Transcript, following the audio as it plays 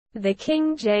The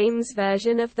King James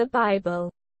Version of the Bible.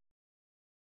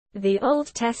 The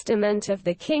Old Testament of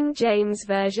the King James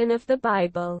Version of the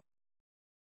Bible.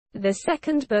 The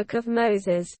second book of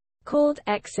Moses, called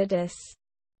Exodus.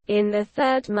 In the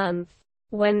 3rd month,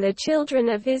 when the children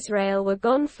of Israel were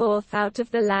gone forth out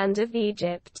of the land of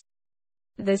Egypt,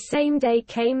 the same day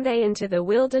came they into the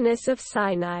wilderness of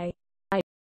Sinai.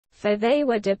 For they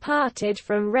were departed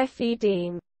from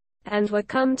Rephidim, and were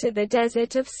come to the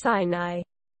desert of Sinai,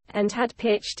 and had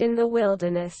pitched in the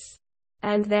wilderness.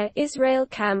 And there Israel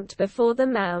camped before the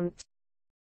mount.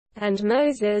 And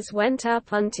Moses went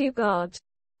up unto God,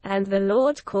 and the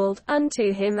Lord called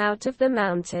unto him out of the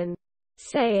mountain,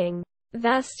 saying,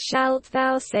 Thus shalt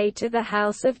thou say to the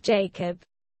house of Jacob,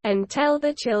 and tell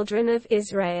the children of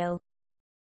Israel,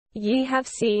 Ye have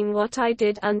seen what I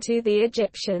did unto the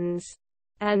Egyptians,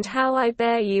 and how I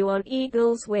bare you on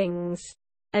eagle's wings,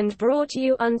 and brought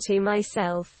you unto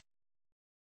myself.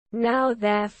 Now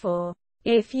therefore,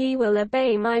 if ye will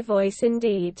obey my voice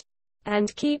indeed,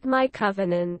 and keep my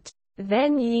covenant,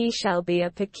 then ye shall be a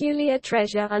peculiar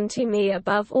treasure unto me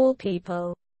above all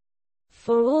people.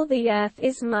 For all the earth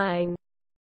is mine.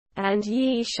 And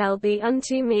ye shall be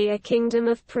unto me a kingdom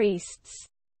of priests,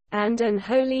 and an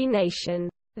holy nation.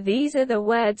 These are the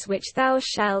words which thou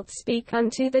shalt speak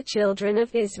unto the children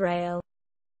of Israel.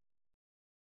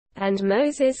 And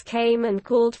Moses came and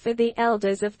called for the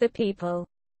elders of the people,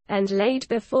 and laid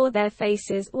before their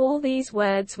faces all these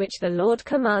words which the Lord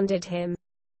commanded him.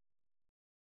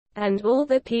 And all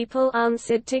the people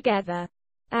answered together,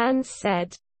 and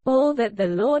said, All that the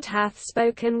Lord hath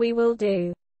spoken we will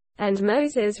do. And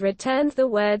Moses returned the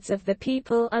words of the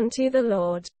people unto the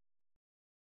Lord.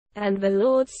 And the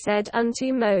Lord said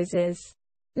unto Moses,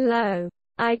 Lo,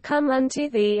 I come unto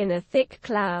thee in a thick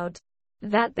cloud,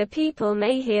 that the people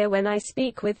may hear when I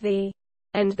speak with thee,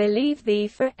 and believe thee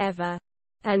forever.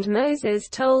 And Moses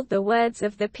told the words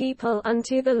of the people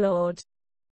unto the Lord.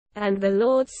 And the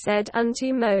Lord said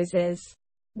unto Moses,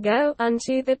 Go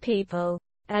unto the people,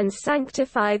 and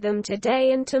sanctify them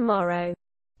today and tomorrow,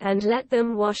 and let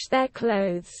them wash their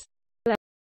clothes,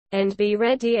 and be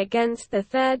ready against the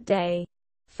 3rd day.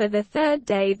 For the 3rd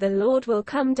day the Lord will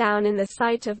come down in the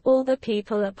sight of all the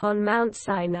people upon Mount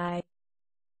Sinai.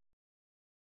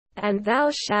 And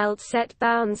thou shalt set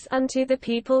bounds unto the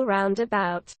people round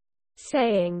about,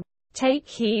 saying, Take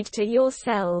heed to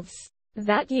yourselves,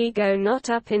 that ye go not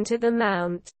up into the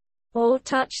mount, or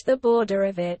touch the border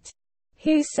of it.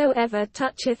 Whosoever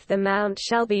toucheth the mount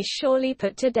shall be surely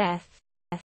put to death.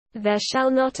 There shall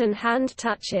not an hand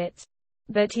touch it,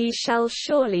 but he shall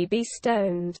surely be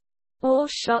stoned, or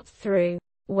shot through,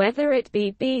 whether it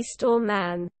be beast or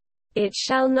man. It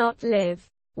shall not live.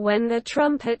 When the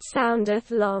trumpet soundeth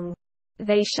long,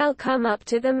 they shall come up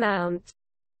to the mount.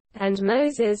 And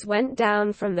Moses went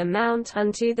down from the mount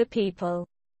unto the people,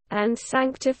 and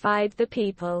sanctified the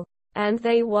people, and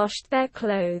they washed their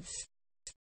clothes.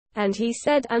 And he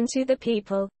said unto the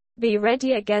people, Be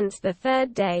ready against the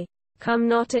 3rd day, come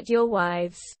not at your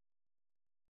wives.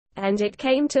 And it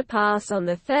came to pass on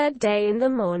the 3rd day in the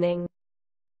morning,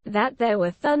 that there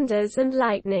were thunders and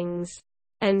lightnings,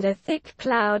 and a thick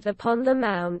cloud upon the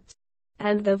mount,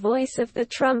 and the voice of the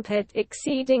trumpet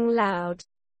exceeding loud,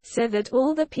 so that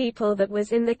all the people that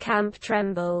was in the camp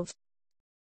trembled.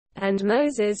 And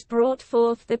Moses brought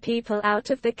forth the people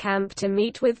out of the camp to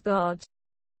meet with God.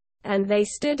 And they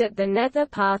stood at the nether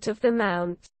part of the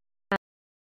mount.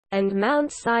 And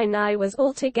Mount Sinai was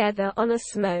altogether on a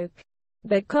smoke,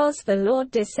 because the Lord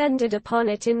descended upon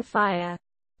it in fire,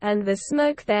 and the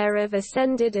smoke thereof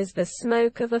ascended as the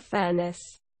smoke of a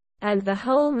furnace. And the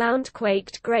whole mount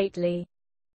quaked greatly.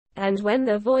 And when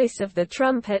the voice of the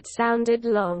trumpet sounded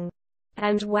long,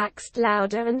 and waxed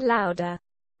louder and louder,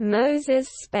 Moses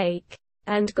spake,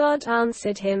 and God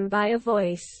answered him by a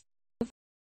voice.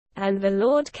 And the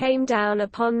Lord came down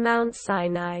upon Mount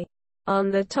Sinai, on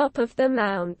the top of the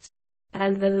mount.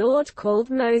 And the Lord called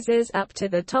Moses up to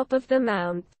the top of the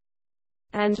mount.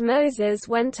 And Moses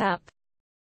went up.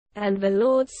 And the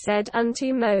Lord said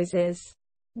unto Moses,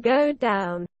 Go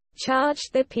down, charge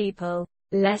the people,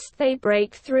 lest they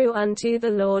break through unto the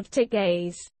Lord to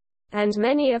gaze, and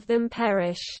many of them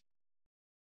perish.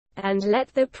 And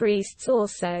let the priests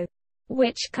also,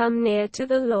 which come near to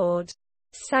the Lord,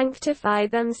 sanctify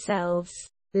themselves,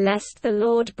 lest the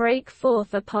Lord break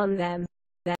forth upon them.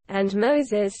 And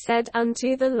Moses said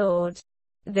unto the Lord,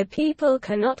 The people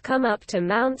cannot come up to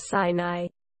Mount Sinai,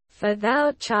 for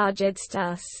thou chargedst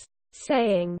us,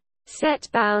 saying, Set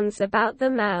bounds about the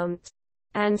mount,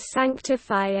 and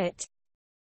sanctify it.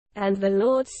 And the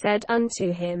Lord said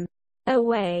unto him,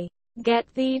 Away, get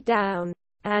thee down,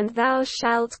 and thou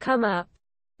shalt come up,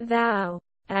 thou,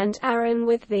 and Aaron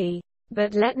with thee.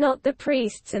 But let not the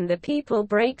priests and the people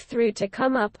break through to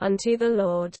come up unto the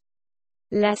Lord,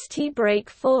 lest he break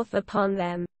forth upon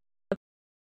them.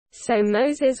 So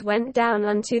Moses went down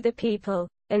unto the people,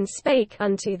 and spake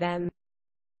unto them,